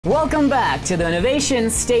Welcome back to the Innovation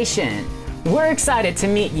Station. We're excited to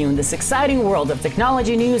meet you in this exciting world of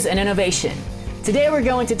technology news and innovation. Today we're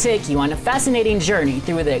going to take you on a fascinating journey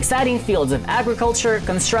through the exciting fields of agriculture,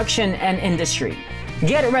 construction, and industry.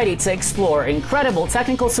 Get ready to explore incredible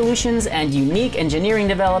technical solutions and unique engineering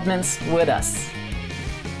developments with us.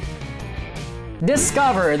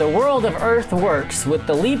 Discover the world of earthworks with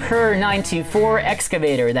the Leapher 924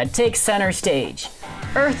 excavator that takes center stage.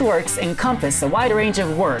 Earthworks encompass a wide range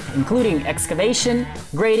of work, including excavation,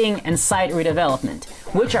 grading, and site redevelopment,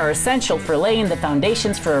 which are essential for laying the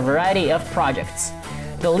foundations for a variety of projects.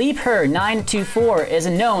 The Leapher 924 is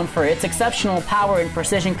known for its exceptional power and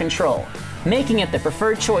precision control, making it the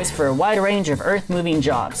preferred choice for a wide range of earth-moving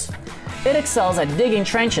jobs. It excels at digging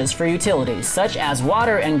trenches for utilities, such as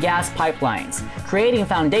water and gas pipelines, creating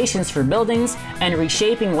foundations for buildings, and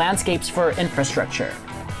reshaping landscapes for infrastructure.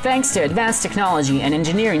 Thanks to advanced technology and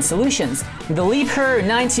engineering solutions, the Leapher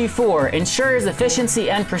 924 ensures efficiency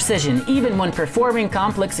and precision even when performing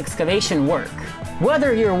complex excavation work.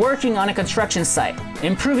 Whether you're working on a construction site,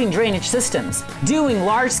 improving drainage systems, doing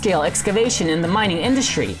large-scale excavation in the mining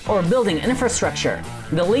industry, or building infrastructure,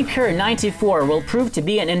 the Leapher 924 will prove to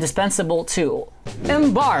be an indispensable tool.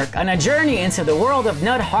 Embark on a journey into the world of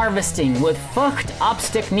nut harvesting with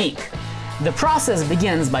functionalities. The process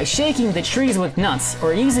begins by shaking the trees with nuts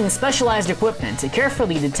or using specialized equipment to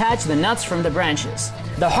carefully detach the nuts from the branches.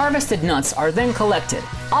 The harvested nuts are then collected,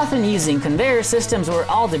 often using conveyor systems where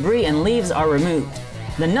all debris and leaves are removed.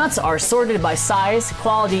 The nuts are sorted by size,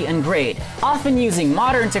 quality, and grade, often using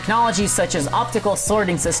modern technologies such as optical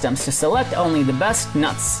sorting systems to select only the best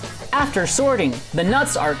nuts. After sorting, the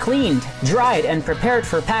nuts are cleaned, dried, and prepared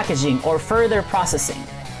for packaging or further processing.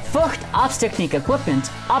 Functionalities equipment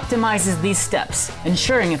optimizes these steps,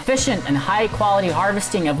 ensuring efficient and high-quality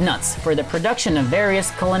harvesting of nuts for the production of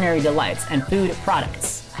various culinary delights and food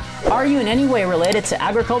products. Are you in any way related to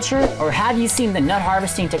agriculture, or have you seen the nut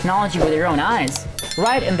harvesting technology with your own eyes?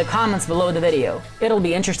 Write in the comments below the video. It'll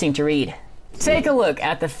be interesting to read. Take a look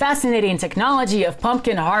at the fascinating technology of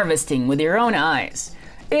pumpkin harvesting with your own eyes.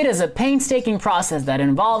 It is a painstaking process that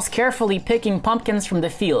involves carefully picking pumpkins from the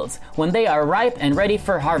fields when they are ripe and ready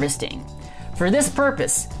for harvesting. For this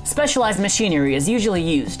purpose, specialized machinery is usually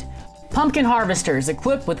used. Pumpkin harvesters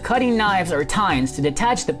equipped with cutting knives or tines to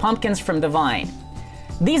detach the pumpkins from the vine.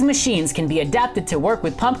 These machines can be adapted to work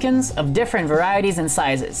with pumpkins of different varieties and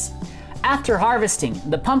sizes. After harvesting,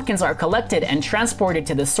 the pumpkins are collected and transported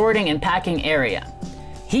to the sorting and packing area.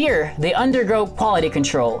 Here, they undergo quality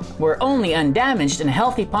control, where only undamaged and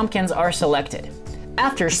healthy pumpkins are selected.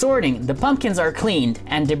 After sorting, the pumpkins are cleaned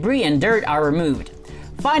and debris and dirt are removed.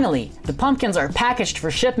 Finally, the pumpkins are packaged for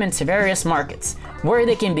shipment to various markets, where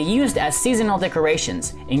they can be used as seasonal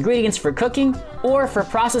decorations, ingredients for cooking, or for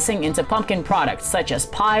processing into pumpkin products such as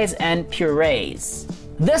pies and purees.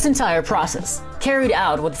 This entire process, carried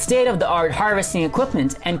out with state-of-the-art harvesting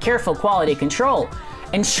equipment and careful quality control,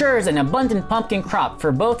 ensures an abundant pumpkin crop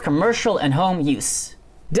for both commercial and home use.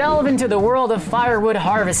 Delve into the world of firewood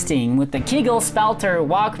harvesting with the Kegel-Spalter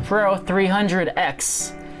Walk Pro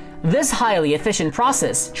 300X. This highly efficient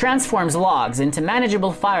process transforms logs into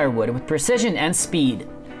manageable firewood with precision and speed.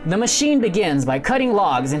 The machine begins by cutting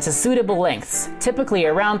logs into suitable lengths, typically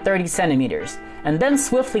around 30 centimeters, and then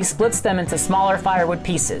swiftly splits them into smaller firewood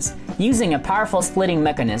pieces, using a powerful splitting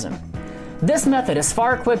mechanism. This method is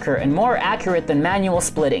far quicker and more accurate than manual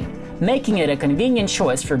splitting, making it a convenient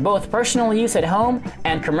choice for both personal use at home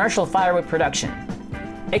and commercial firewood production.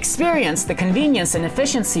 Experience the convenience and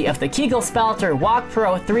efficiency of the Kegel-Spalter Walk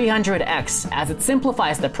Pro 300X as it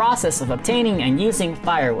simplifies the process of obtaining and using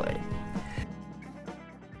firewood.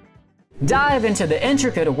 Dive into the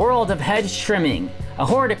intricate world of hedge trimming, a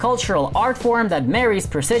horticultural art form that marries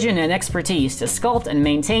precision and expertise to sculpt and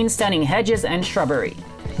maintain stunning hedges and shrubbery.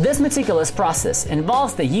 This meticulous process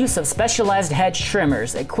involves the use of specialized hedge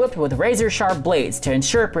trimmers equipped with razor-sharp blades to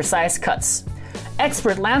ensure precise cuts.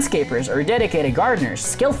 Expert landscapers or dedicated gardeners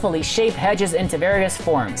skillfully shape hedges into various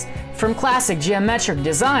forms, from classic geometric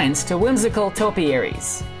designs to whimsical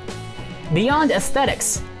topiaries. Beyond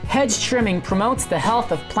aesthetics, hedge trimming promotes the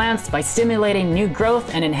health of plants by stimulating new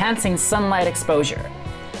growth and enhancing sunlight exposure.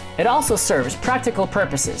 It also serves practical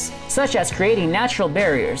purposes, such as creating natural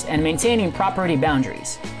barriers and maintaining property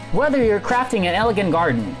boundaries. Whether you're crafting an elegant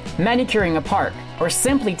garden, manicuring a park, or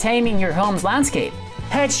simply taming your home's landscape,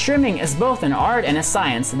 hedge trimming is both an art and a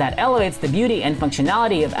science that elevates the beauty and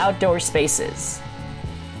functionality of outdoor spaces.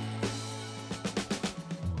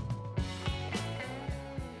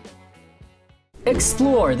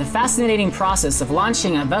 Explore the fascinating process of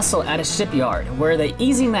launching a vessel at a shipyard, where the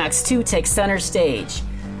EasyMax 2 takes center stage.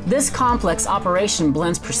 This complex operation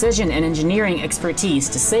blends precision and engineering expertise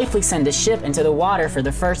to safely send a ship into the water for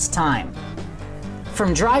the first time.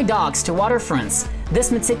 From dry docks to waterfronts,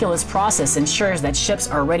 this meticulous process ensures that ships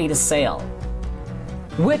are ready to sail.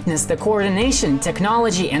 Witness the coordination,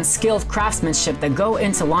 technology, and skilled craftsmanship that go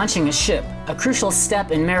into launching a ship, a crucial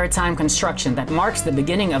step in maritime construction that marks the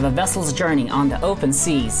beginning of a vessel's journey on the open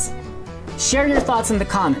seas. Share your thoughts in the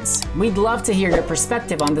comments. We'd love to hear your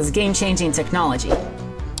perspective on this game-changing technology.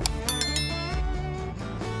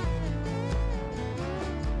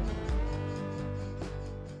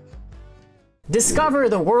 Discover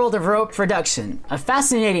the world of rope production, a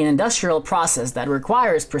fascinating industrial process that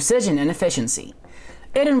requires precision and efficiency.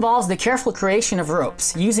 It involves the careful creation of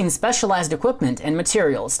ropes, using specialized equipment and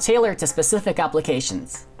materials tailored to specific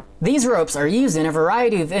applications. These ropes are used in a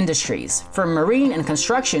variety of industries, from marine and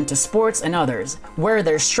construction to sports and others, where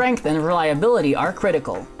their strength and reliability are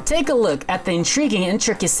critical. Take a look at the intriguing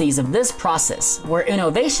intricacies of this process, where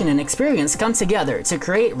innovation and experience come together to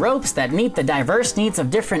create ropes that meet the diverse needs of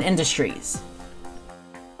different industries.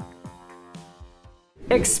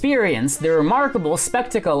 Experience the remarkable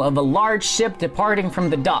spectacle of a large ship departing from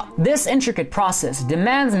the dock. This intricate process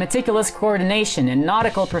demands meticulous coordination and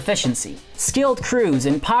nautical proficiency. Skilled crews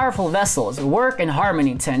and powerful vessels work in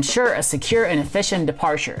harmony to ensure a secure and efficient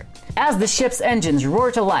departure. As the ship's engines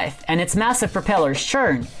roar to life and its massive propellers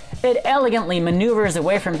churn, it elegantly maneuvers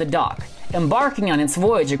away from the dock, embarking on its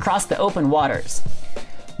voyage across the open waters.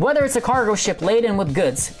 Whether it's a cargo ship laden with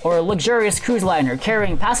goods or a luxurious cruise liner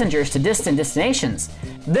carrying passengers to distant destinations,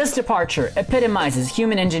 this departure epitomizes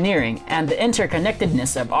human engineering and the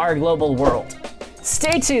interconnectedness of our global world.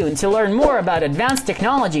 Stay tuned to learn more about advanced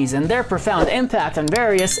technologies and their profound impact on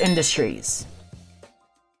various industries.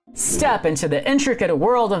 Step into the intricate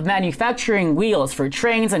world of manufacturing wheels for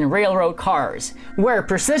trains and railroad cars, where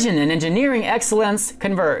precision and engineering excellence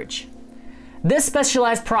converge. This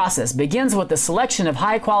specialized process begins with the selection of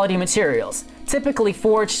high-quality materials, typically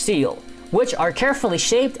forged steel, which are carefully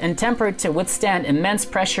shaped and tempered to withstand immense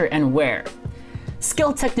pressure and wear.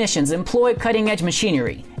 Skilled technicians employ cutting-edge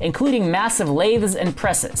machinery, including massive lathes and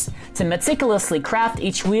presses, to meticulously craft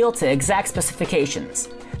each wheel to exact specifications.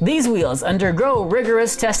 These wheels undergo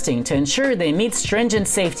rigorous testing to ensure they meet stringent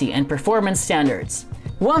safety and performance standards.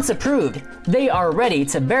 Once approved, they are ready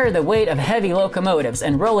to bear the weight of heavy locomotives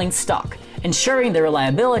and rolling stock, ensuring the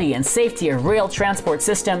reliability and safety of rail transport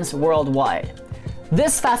systems worldwide.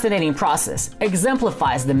 This fascinating process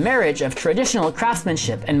exemplifies the marriage of traditional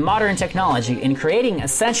craftsmanship and modern technology in creating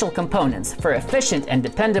essential components for efficient and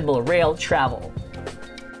dependable rail travel.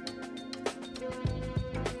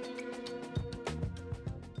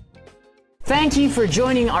 Thank you for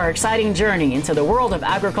joining our exciting journey into the world of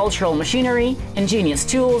agricultural machinery, ingenious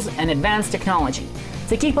tools, and advanced technology.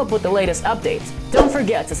 To keep up with the latest updates, don't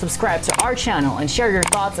forget to subscribe to our channel and share your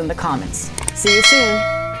thoughts in the comments. See you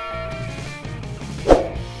soon!